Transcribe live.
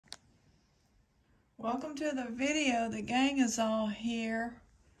Welcome to the video. The gang is all here.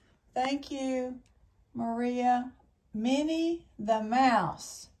 Thank you, Maria. Minnie the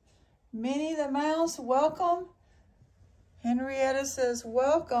Mouse. Minnie the Mouse, welcome. Henrietta says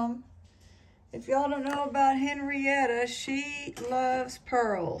welcome. If y'all don't know about Henrietta, she loves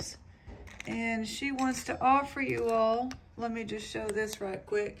pearls. And she wants to offer you all, let me just show this right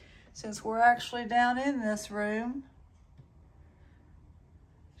quick, since we're actually down in this room.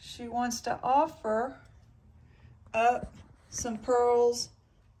 She wants to offer up some pearls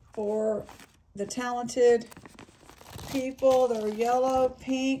for the talented people. They're yellow,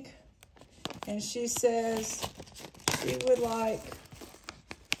 pink, and she says she would like,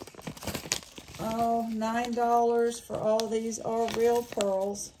 $9 for all these are real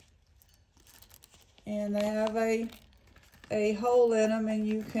pearls. And they have a hole in them and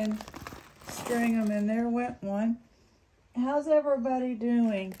you can string them, and there went one. How's everybody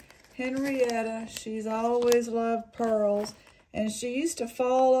doing? Henrietta, she's always loved pearls, and she used to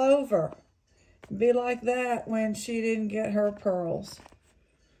fall over, be like that when she didn't get her pearls.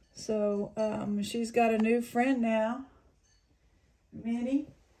 So she's got a new friend now, Minnie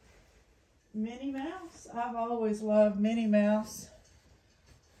Mouse. I've always loved Minnie Mouse.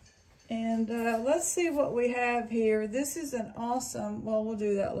 And let's see what we have here. This is an awesome, well, we'll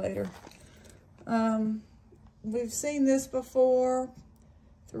do that later. We've seen this before,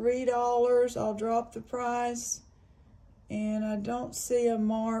 $3. I'll drop the price. And I don't see a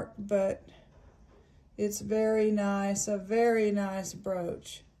mark, but it's very nice, a very nice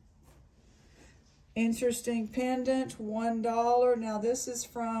brooch. Interesting pendant, $1. Now this is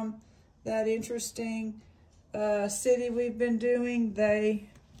from that interesting city we've been doing. They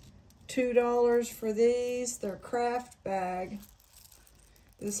 $2 for these. They're craft bag.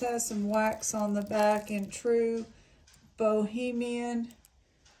 This has some wax on the back in true bohemian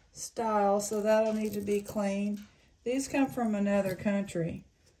style, so that'll need to be cleaned. These come from another country.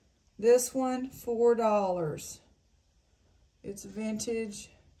 This one, $4. It's vintage,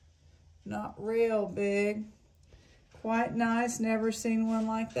 not real big. Quite nice, never seen one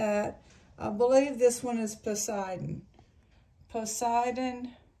like that. I believe this one is Poseidon.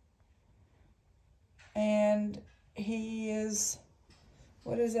 And he is,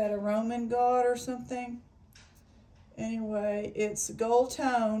 what is that, a Roman god or something? Anyway, it's gold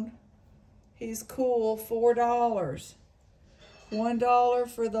tone. He's cool, $4. $1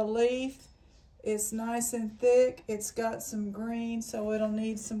 for the leaf. It's nice and thick. It's got some green, so it'll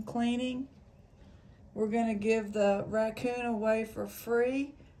need some cleaning. We're gonna give the raccoon away for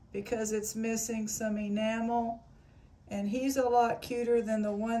free because it's missing some enamel. And he's a lot cuter than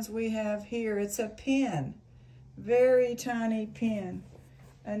the ones we have here. It's a pin, very tiny pin.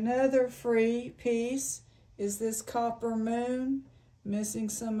 Another free piece is this copper moon, missing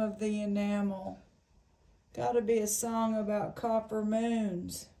some of the enamel. Gotta be a song about copper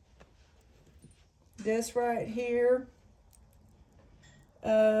moons. This right here,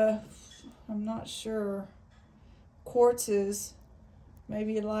 I'm not sure. Quartzes,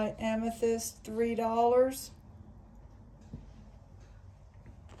 maybe light amethyst, $3.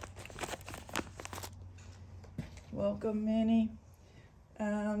 Welcome, Minnie.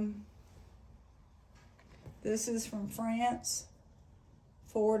 This is from France,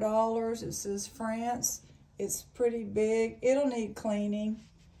 $4. It says France. It's pretty big. It'll need cleaning.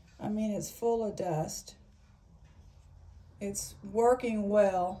 I mean, it's full of dust. It's working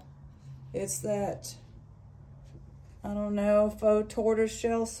well. It's that, I don't know, faux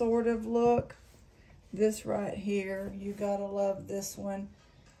tortoiseshell sort of look. This right here, you gotta love this one.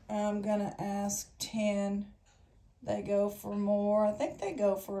 I'm gonna ask 10. They go for more. I think they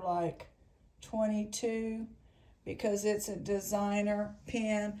go for like 22 because it's a designer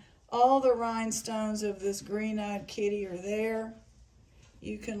pin. All the rhinestones of this green-eyed kitty are there.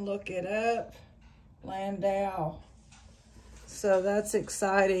 You can look it up. Landau. So that's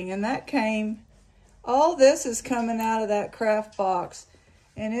exciting. And that came, all this is coming out of that craft box.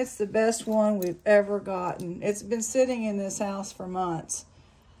 And it's the best one we've ever gotten. It's been sitting in this house for months.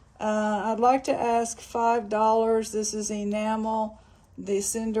 I'd like to ask $5. This is enamel, the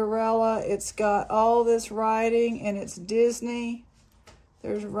Cinderella. It's got all this writing, and it's Disney.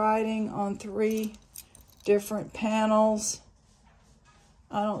 There's writing on 3 different panels.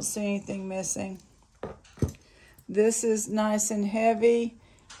 I don't see anything missing. This is nice and heavy.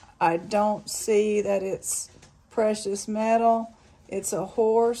 I don't see that it's precious metal. It's a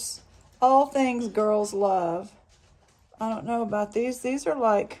horse. All things girls love. I don't know about these. These are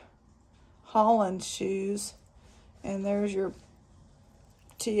like Holland shoes. And there's your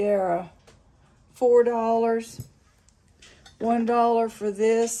tiara. $4. $1 for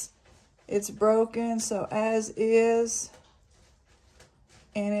this. It's broken, so as is,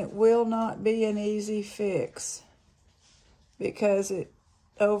 and it will not be an easy fix because it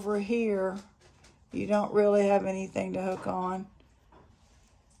over here, you don't really have anything to hook on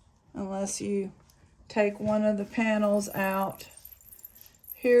unless you take one of the panels out.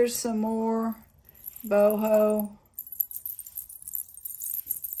 Here's some more Boho.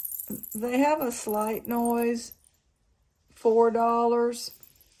 They have a slight noise, $4,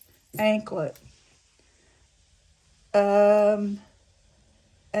 anklet.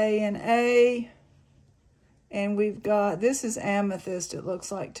 A&A, and we've got, this is amethyst, it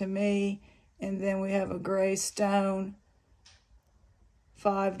looks like to me, and then we have a gray stone,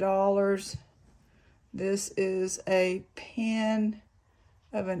 $5. This is a pin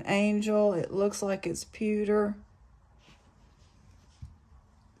of an angel. It looks like it's pewter.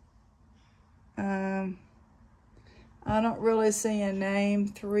 I don't really see a name,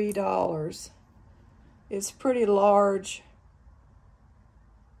 $3. It's pretty large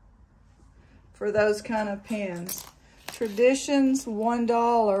for those kind of pins. Traditions,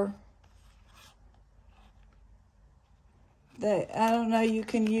 $1. I don't know, you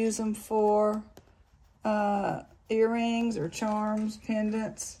can use them for earrings or charms,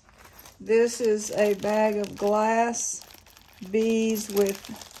 pendants. This is a bag of glass beads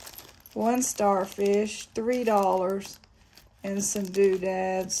with one starfish, $3, and some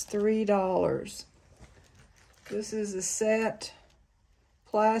doodads, $3. This is a set,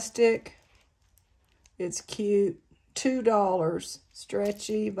 plastic. It's cute, $2,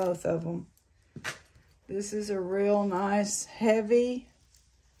 stretchy, both of them. This is a real nice, heavy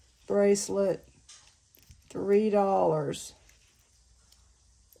bracelet, $3.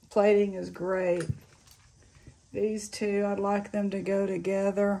 Plating is great. These two, I'd like them to go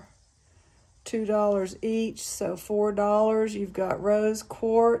together. $2 each, so $4. You've got rose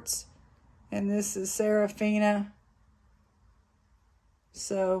quartz, and this is Seraphina.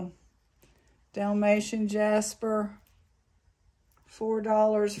 So, Dalmatian jasper,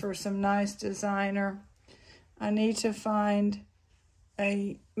 $4 for some nice designer. I need to find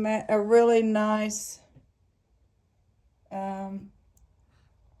a really nice .925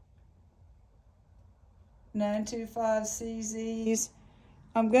 CZs.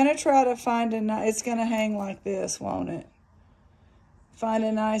 I'm going to try to find it's going to hang like this, won't it? Find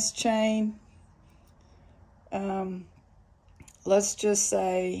a nice chain. Let's just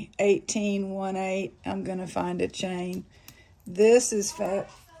say 1818. I'm going to find a chain. This is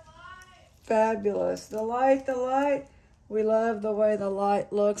fabulous. The light. We love the way the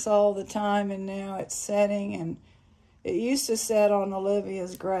light looks all the time, and now it's setting, and it used to set on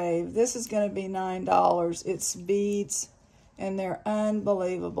Olivia's grave. This is going to be $9. It's beads, and they're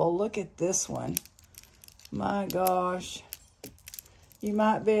unbelievable. Look at this one. My gosh. You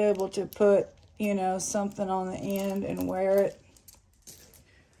might be able to put, you know, something on the end and wear it.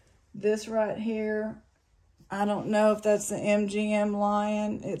 This right here, I don't know if that's the MGM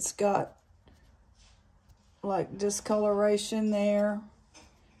lion. It's got like discoloration there.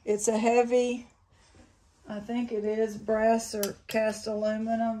 It's a heavy, I think it is brass or cast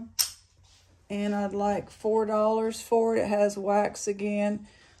aluminum. And I'd like $4 for it. It has wax again.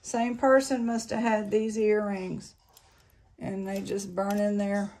 Same person must have had these earrings. And they just burn in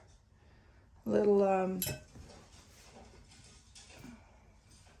their little,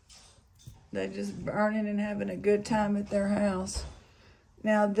 they just burning and having a good time at their house.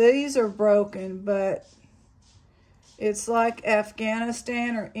 Now these are broken, but it's like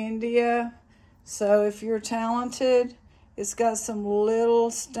Afghanistan or India. So if you're talented, it's got some little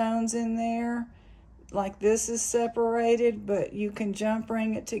stones in there. Like this is separated, but you can jump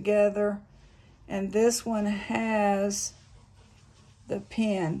ring it together. And this one has the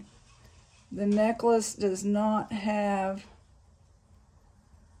pin. The necklace does not have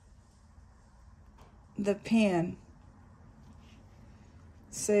the pin.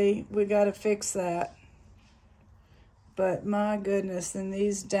 See, we got to fix that. But my goodness, and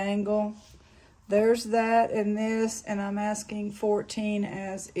these dangle. There's that and this, and I'm asking 14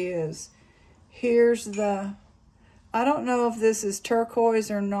 as is. Here's the, I don't know if this is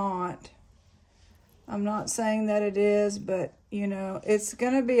turquoise or not. I'm not saying that it is, but you know, it's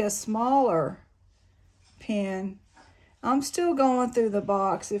going to be a smaller pin. I'm still going through the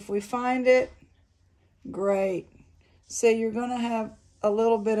box. If we find it, great. See, you're going to have a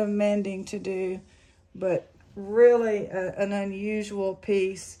little bit of mending to do, but really an unusual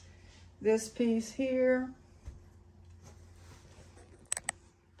piece. This piece here,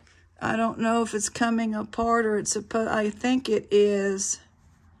 I don't know if it's coming apart or it's supposed, I think it is.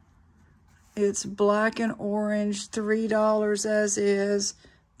 It's black and orange, $3 as is.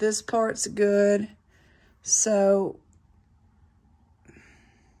 this part's good. So,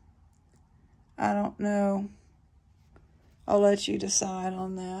 I don't know. I'll let you decide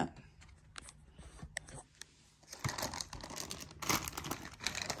on that.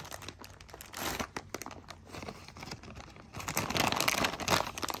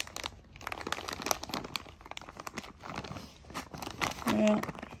 Well,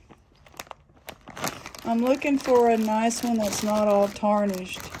 I'm looking for a nice one that's not all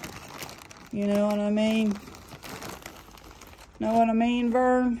tarnished. You know what I mean? Know what I mean,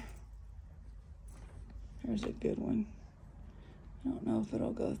 Vern? Here's a good one. I don't know if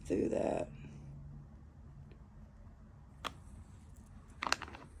it'll go through that.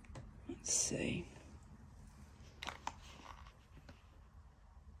 Let's see.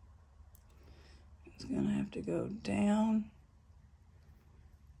 It's gonna have to go down.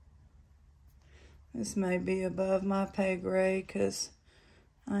 This may be above my pay grade because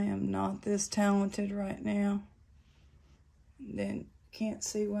I am not this talented right now. Then can't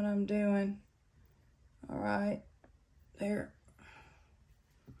see what I'm doing. All right, there.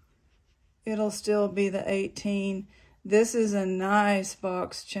 It'll still be the 18. This is a nice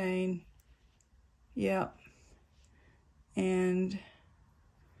box chain. Yep. And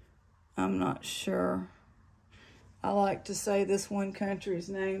I'm not sure. I like to say this one country's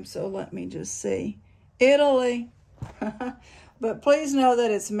name, so let me just see. Italy. But please know that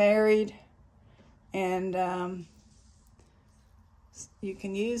it's married, and you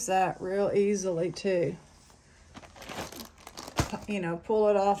can use that real easily too. You know, pull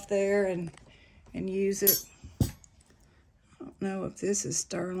it off there and use it. I don't know if this is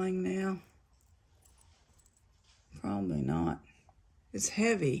sterling now. Probably not. It's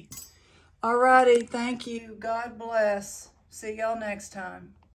heavy. Alrighty, thank you. God bless. See y'all next time.